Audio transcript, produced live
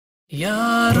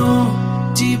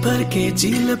यारों जी भर के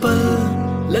झील पल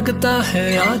लगता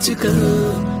है आजकल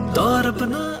दौर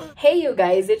अपना. Hey you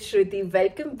guys, it's Shruti.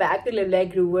 Welcome back to Live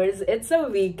Like Groovers. It's a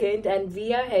weekend and we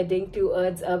are heading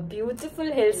towards a beautiful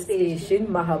hill station,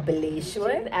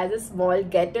 Mahabaleshwar, as a small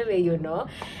getaway, you know.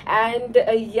 And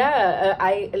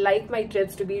I like my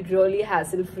trips to be really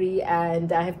hassle-free,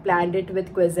 and I have planned it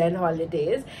with Cuisine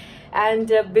Holidays. And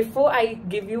before I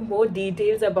give you more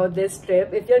details about this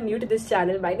trip, if you're new to this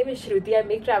channel, my name is Shruti. I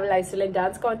make travel, lifestyle and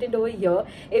dance content over here.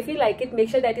 If you like it, make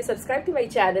sure that you subscribe to my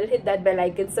channel, hit that bell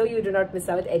icon so you do not miss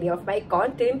out any of my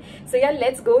content. So yeah,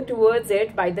 let's go towards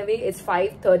it. By the way, it's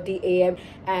 5:30 a.m.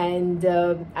 and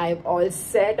I'm all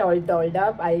set, all dolled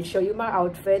up. I'll show you my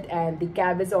outfit, and the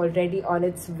cab is already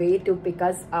on its way to pick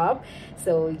us up.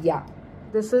 So yeah.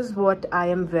 This is what I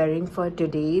am wearing for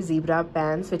today, zebra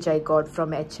pants which I got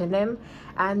from H&M,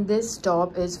 and this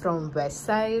top is from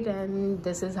West Side, and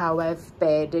this is how I've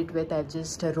paired it with. I've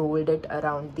just rolled it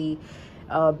around the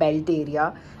belt area,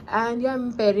 and yeah, I'm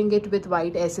pairing it with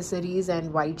white accessories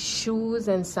and white shoes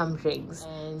and some rings.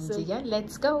 And so yeah,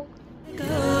 let's go.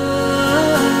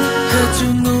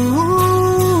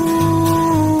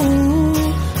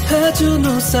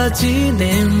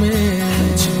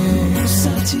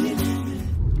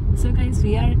 So guys,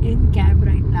 we are in cab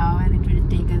right now, and it will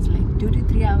take us like 2 to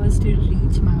 3 hours to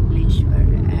reach Mahableshwar.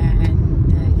 And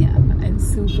yeah, I'm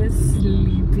super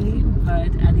sleepy,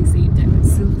 but at the same time I'm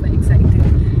super excited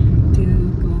to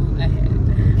go ahead.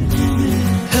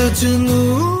 So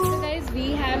guys, we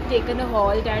have taken a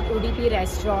halt at UDP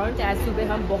restaurant. As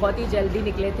सुबह हम बहुत ही जल्दी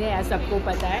निकले थे, ऐसा सबको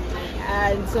पता है.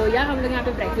 And so yeah, हम लोग यहाँ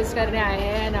पे breakfast करने आए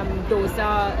हैं, and हम डोसा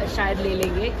शायद ले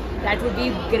लेंगे. That would be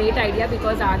great idea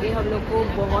because आगे हम लोग को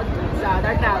बहुत ज़्यादा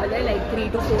travel है, like 3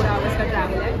 to 4 hours का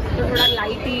travel है, तो थोड़ा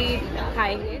light ही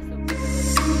खाएंगे.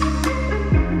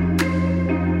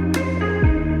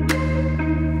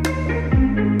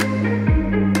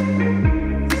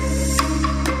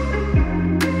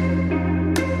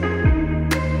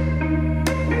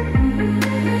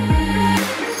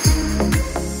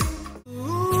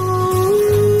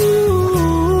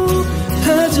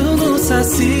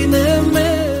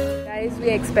 Guys, we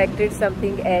expected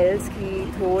something else कि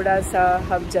थोड़ा सा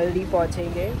हम जल्दी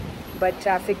पहुँचेंगे, but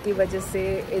traffic की वजह से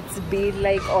it's been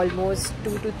like almost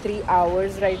 2 to 3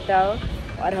 hours right now,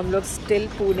 और हम लोग still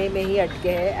पुणे में ही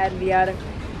अटके हैं, and we are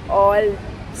all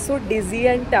so dizzy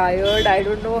and tired. I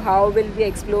don't know how we'll be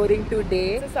exploring today.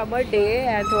 It's a summer day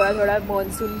and थोड़ा थोड़ा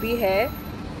monsoon भी है,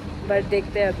 but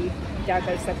देखते हैं अभी क्या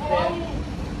कर सकते हैं.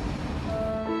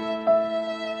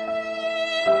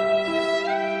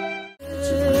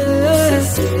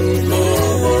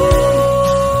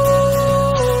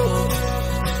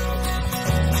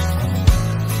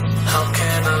 How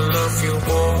can I love you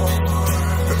more?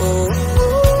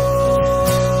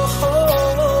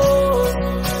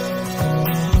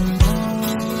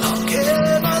 How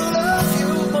can I love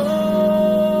you more?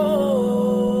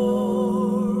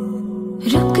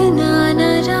 रुकना न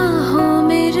राहों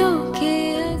में रोके.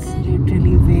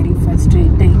 Literally very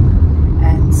frustrating,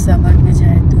 and summer में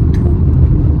जाए तो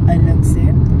धूप अलग से.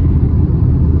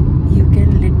 You can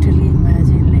literally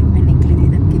imagine, like मैं निकली थी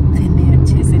तब कितने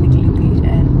अच्छे से निकली थी,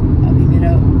 and अभी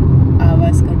मेरा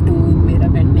आवाज़ का टोन, मेरा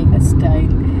बैठने का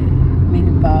स्टाइल,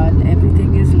 मेरे बाल,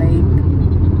 everything is like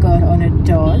got on a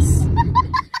toss.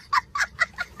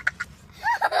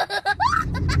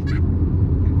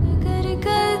 कर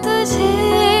कर तुझे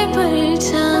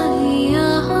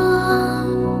परछाइयाँ,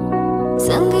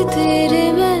 संग तेरे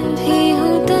मैं भी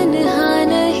हूँ, तन्हा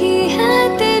नहीं है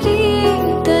तेरी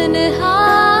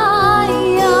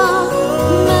तन्हाइयाँ,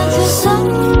 मैं तो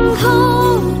संग हूँ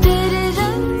तेरे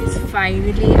रंग.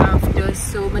 Finally, after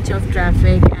so much of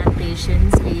traffic and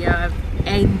patience, we have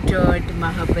entered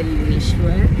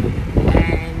Mahabaleshwar,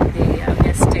 and we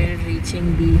are still reaching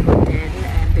the hotel.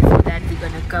 And before that, we're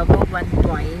gonna cover one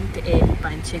point in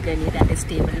Panchgani, that is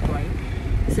Stable Point.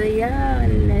 So yeah,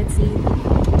 let's see.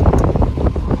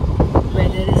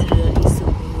 Weather is really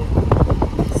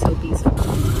so peaceful.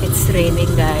 It's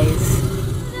raining, guys.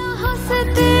 राहों से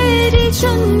तेरी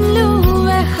चुन लूं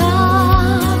मैं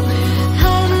ख्वाब,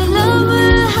 हर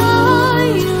लम्हा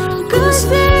यूं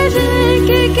गुज़रे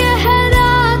कि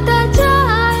कहलाता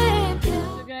जाए प्यार.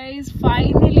 So guys,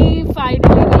 finally we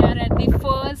are at the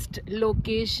first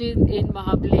location in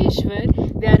Mahabaleshwar.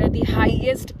 We are at the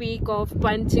highest peak of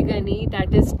Panchgani, that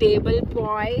is Stable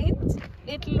Point.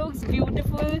 It looks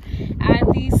beautiful,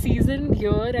 and the season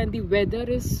here and the weather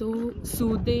is so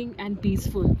soothing and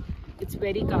peaceful. It's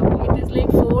very calming. It is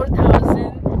like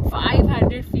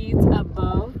 4,500 feet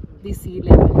above the sea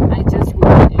level. I just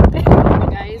googled it.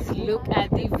 Guys, look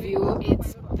at the view.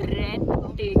 It's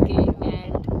breathtaking.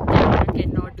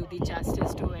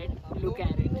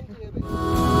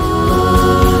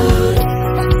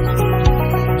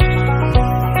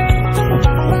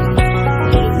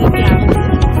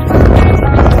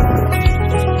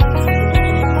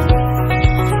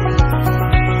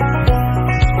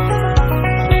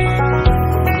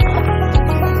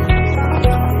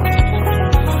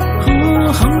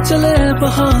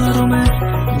 बहारों में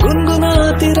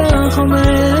गुनगुनाती राहों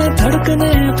में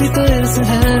धड़कने भी तेज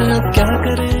है अब क्या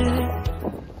करें.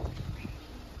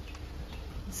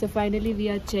 So finally we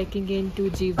are checking into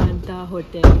Jivanta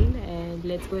Hotel and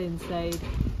let's go inside.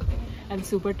 I'm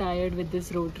super tired with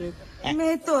this road trip.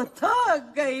 मैं तो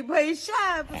थक गई भाई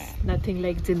साहब. Nothing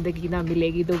like जिंदगी ना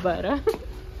मिलेगी दोबारा.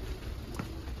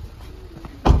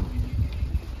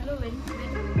 Hello,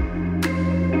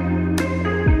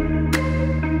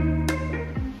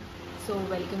 So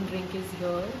welcome drink is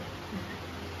here.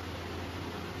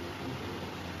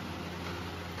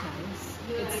 Nice.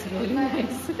 It's really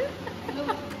nice.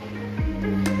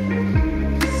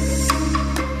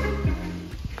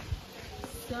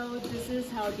 So this is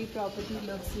how the property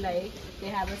looks like. They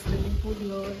have a swimming pool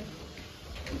here,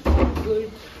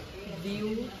 good view,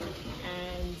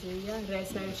 and yeah,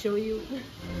 rest I'll show you.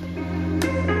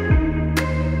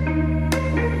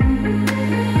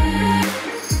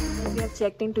 We have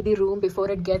checked into the room. Before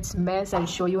it gets mess, I'll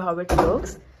show you how it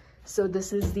looks. So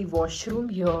this is the washroom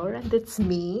here, and it's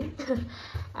me.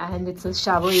 And it's a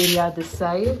shower area this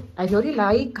side. I really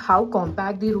like how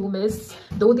compact the room is,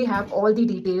 though they have all the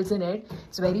details in it.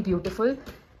 It's very beautiful.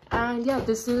 And yeah,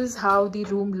 this is how the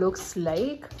room looks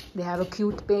like. They have a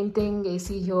cute painting,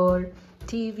 AC here,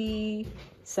 TV,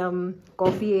 some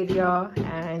coffee area,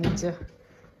 and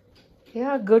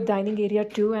yeah, good dining area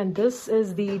too. And this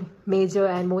is the major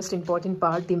and most important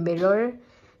part, the mirror,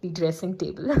 the dressing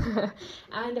table.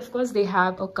 And of course they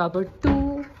have a cupboard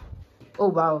too. Oh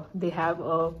wow, they have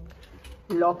a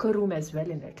locker room as well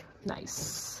in it.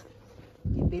 Nice.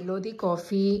 Below the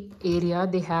coffee area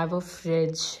they have a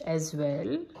fridge as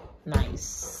well.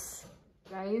 Nice.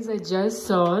 Guys, I just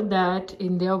saw that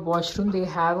in their washroom they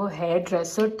have a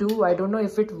hairdresser too. I don't know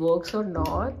if it works or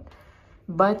not,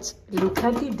 but look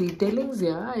at the detailings.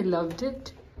 Yeah, I loved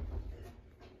it.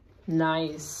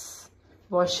 Nice.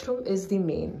 Washroom is the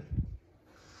main.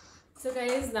 So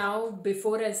guys, now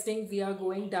before resting we are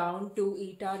going down to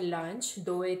eat our lunch,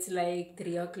 though it's like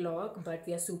 3 o'clock, but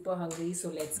we are super hungry, so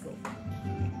let's go.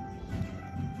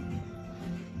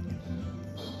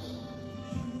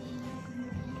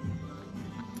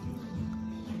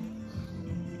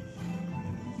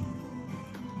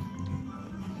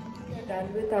 We are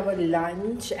done with our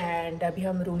lunch and abhi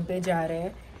hum room pe ja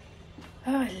rahe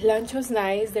hain. Lunch was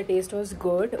nice, the taste was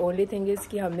good. Only thing is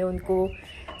कि हमने उनको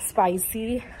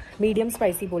spicy, medium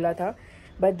spicy बोला था,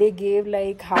 but they gave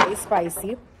like high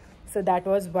spicy, so that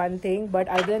was one thing. But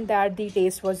other than that, the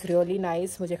taste was really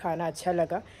nice. मुझे खाना अच्छा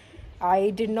लगा.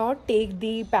 I did not take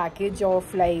the package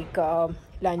of like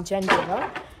lunch and dinner.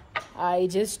 I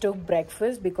just took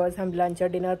breakfast because हम lunch और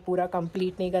dinner पूरा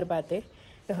complete नहीं कर पाते,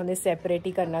 तो हमने separate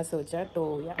ही करना सोचा. तो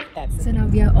yeah, that's it. So now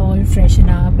we are all freshen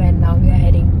up and now we are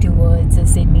heading towards the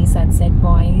Sydney Sunset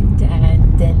Point,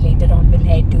 and then later on we'll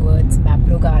head towards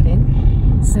Mapro Garden.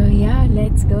 So yeah,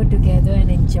 let's go together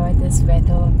and enjoy this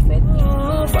weather with me.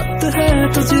 वक्त है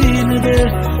तो जीने दे,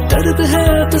 दर्द है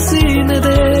तो सीने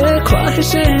दे,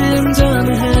 ख्वाहिशें अनजान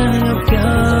हैं अब क्या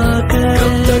करें.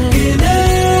 कब तक गिने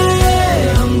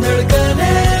हम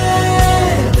धड़कने,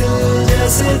 दिल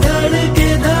जैसे धड़के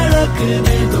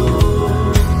धड़कने दो.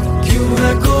 क्यों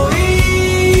है कोई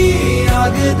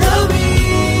आग दबी,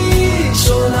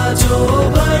 शोला जो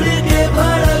बढ़ के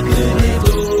भड़कने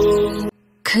दो.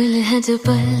 खुल है जो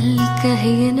पल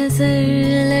कहीं ये नजर,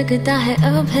 लगता है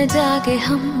अब है जाके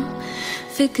हम,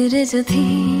 फिक्र जो थी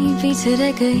पीछे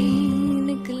रह गई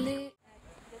निकले.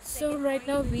 So right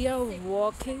now we are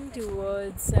walking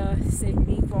towards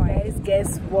Sydney Point.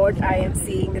 Guess what I am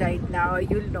seeing right now?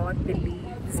 You'll not believe.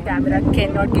 This camera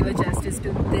cannot give a justice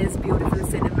to this beautiful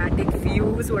cinematic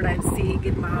views what I'm seeing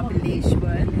in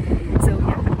Mahabaleshwar. So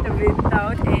yeah,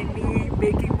 without any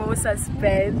making more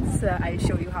suspense, I'll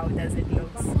show you how does it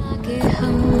looks.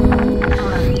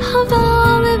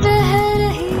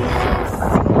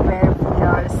 Where we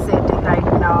are sitting right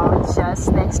now,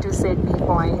 just next to Sydney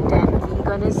Point, and we're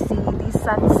gonna see the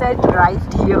sunset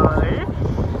right here,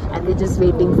 and we're just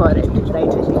waiting for it, right,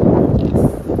 Shruti?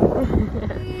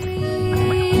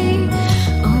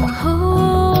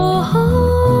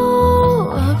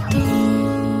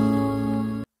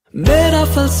 मेरा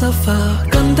फलसफा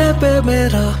कंधे पे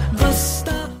मेरा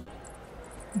बस्ता.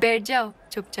 बैठ जाओ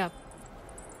चुपचाप.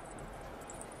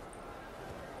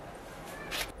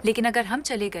 लेकिन अगर हम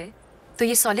चले गए तो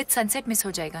ये सॉलिड सनसेट मिस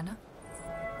हो जाएगा ना.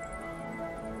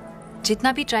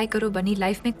 जितना भी ट्राई करो बनी,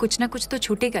 लाइफ में कुछ ना कुछ तो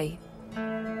छूटेगा ही.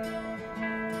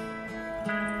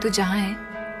 तो जहां है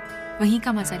वहीं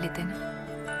का मजा लेते ना.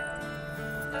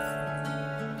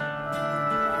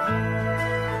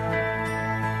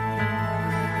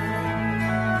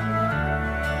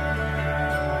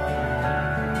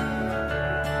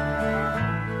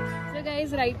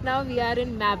 right now we are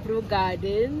in Mapro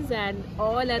Gardens and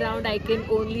all around I can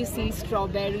only see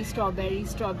strawberry, strawberry,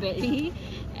 strawberry,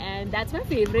 and that's my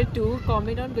favorite too.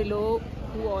 Comment on below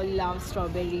who all love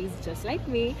strawberries just like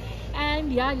me.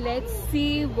 And yeah, let's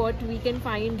see what we can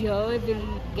find here.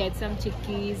 We'll get some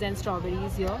chickpeas and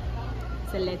strawberries here.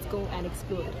 So let's go and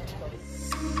explore it.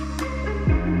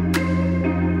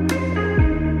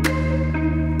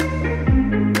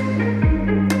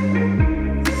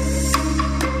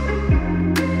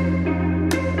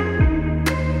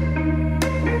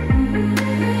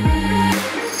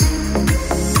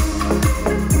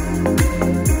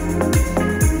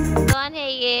 कौन है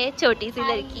ये छोटी सी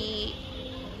लड़की?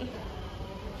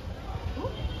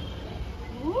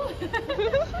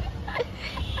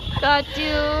 Got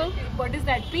you. What is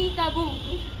that? Peekaboo.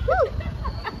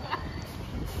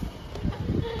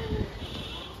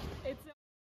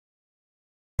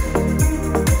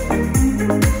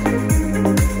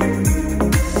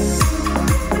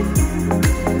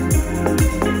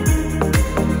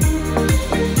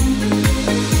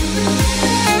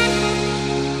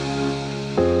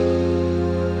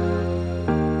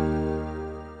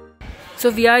 So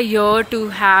we are here to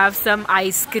have some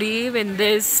ice cream in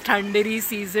this thundery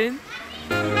season.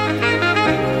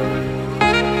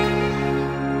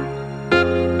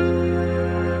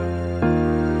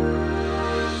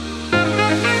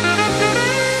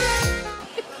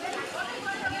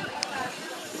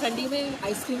 ठंडी में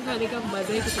ice cream खाने का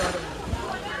मजा ही कुछ और है।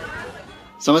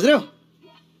 समझ रहे हो?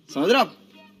 समझ रहे हो आप?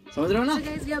 समझ रहे हो ना? So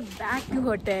guys, we are back to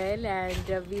hotel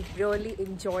and we've really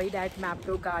enjoyed at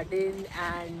Mapro Garden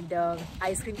and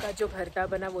ice cream का जो भरता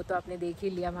बना वो तो आपने देख ही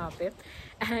लिया वहाँ पे.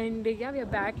 And yeah, we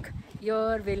are back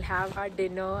here. We'll have our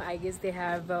dinner. I guess they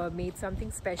have made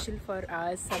something special for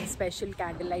us, some special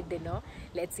candlelight dinner.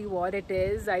 Let's see what it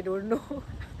is. I don't know.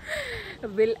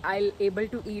 Will I'll able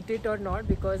to eat it or not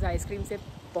because ice cream से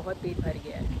बहुत पेट भर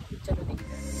गया है. चलो देखते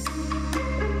हैं.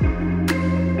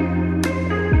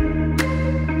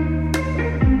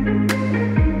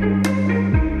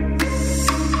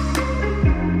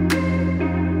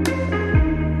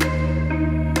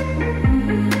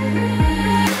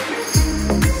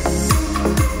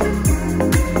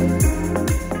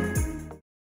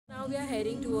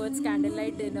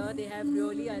 Candlelight dinner. They have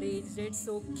really arranged it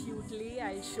so cutely.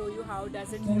 I'll show you how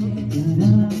does it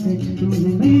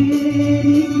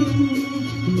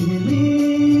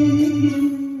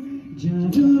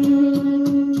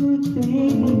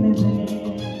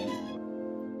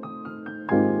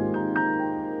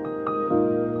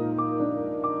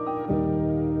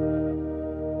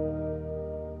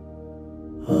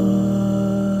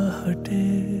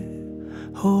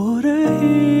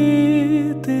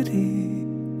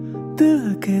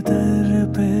दिल के दर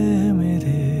पे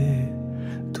मेरे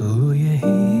तू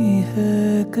यही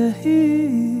है कहीं.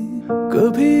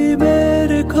 कभी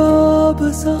मेरे ख्वाब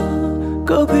सा,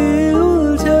 कभी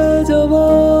उलझे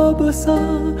जवाब सा,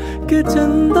 कि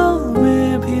चंदा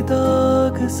में भी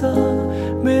दाग सा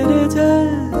मेरे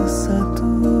जैसा तू.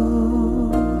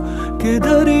 कि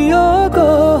दरिया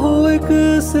का हो एक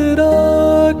सिरा,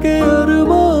 के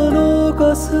अरमानों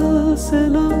का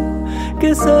सिलसिला,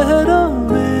 के सहरा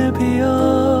में भी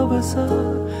आब सा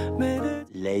मेरे.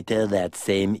 Later that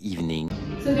same evening.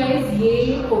 So guys, ये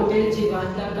होटल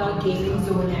जीवंता का gaming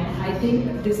zone है. I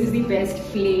think this is the best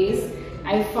place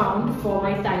I found for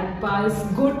my time pass,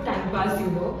 good time pass,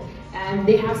 you know. And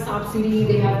they have subsidy,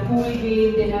 they have pool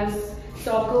game, they have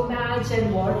soccer match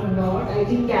and what not. I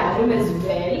think carom as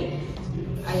well.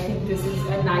 I think this is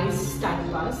a nice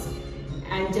time pass.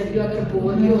 And जब भी अगर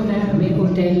bore भी होता है हमें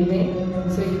hotel में,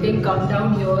 so you can come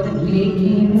down here and play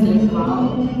games like wow,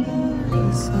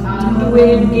 like 2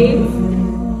 AM games.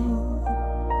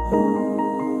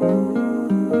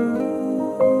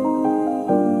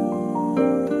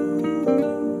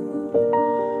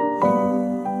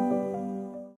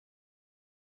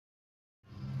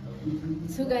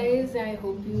 So guys, I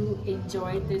hope you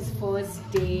enjoyed this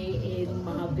first day in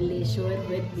Mahabaleshwar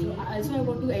with me. Also, I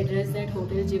want to address that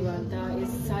Hotel Jivanta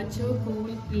is such a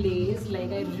cool place.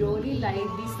 Like, I really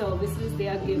like the services they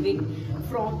are giving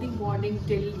from the morning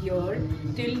till here,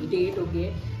 till date,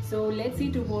 okay? So let's see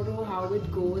tomorrow how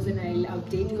it goes and I'll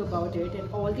update you about it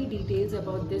and all the details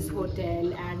about this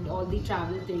hotel and all the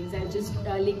travel things. I'll just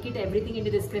link it everything in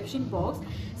the description box,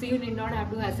 so you need not have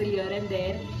to hustle here and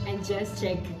there and just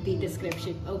check the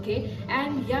description, okay? Okay,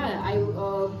 and yeah, I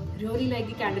really like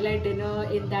the candlelight dinner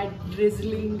in that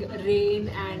drizzling rain,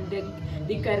 and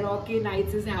the karaoke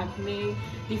nights is happening.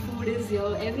 The food is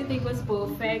here. Everything was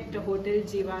perfect. Hotel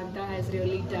Jivanta has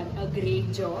really done a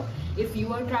great job. If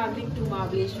you are traveling to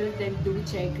Mahableshwar, then do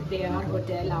check their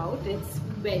hotel out. It's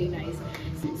very nice.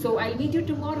 So I'll meet you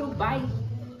tomorrow. Bye.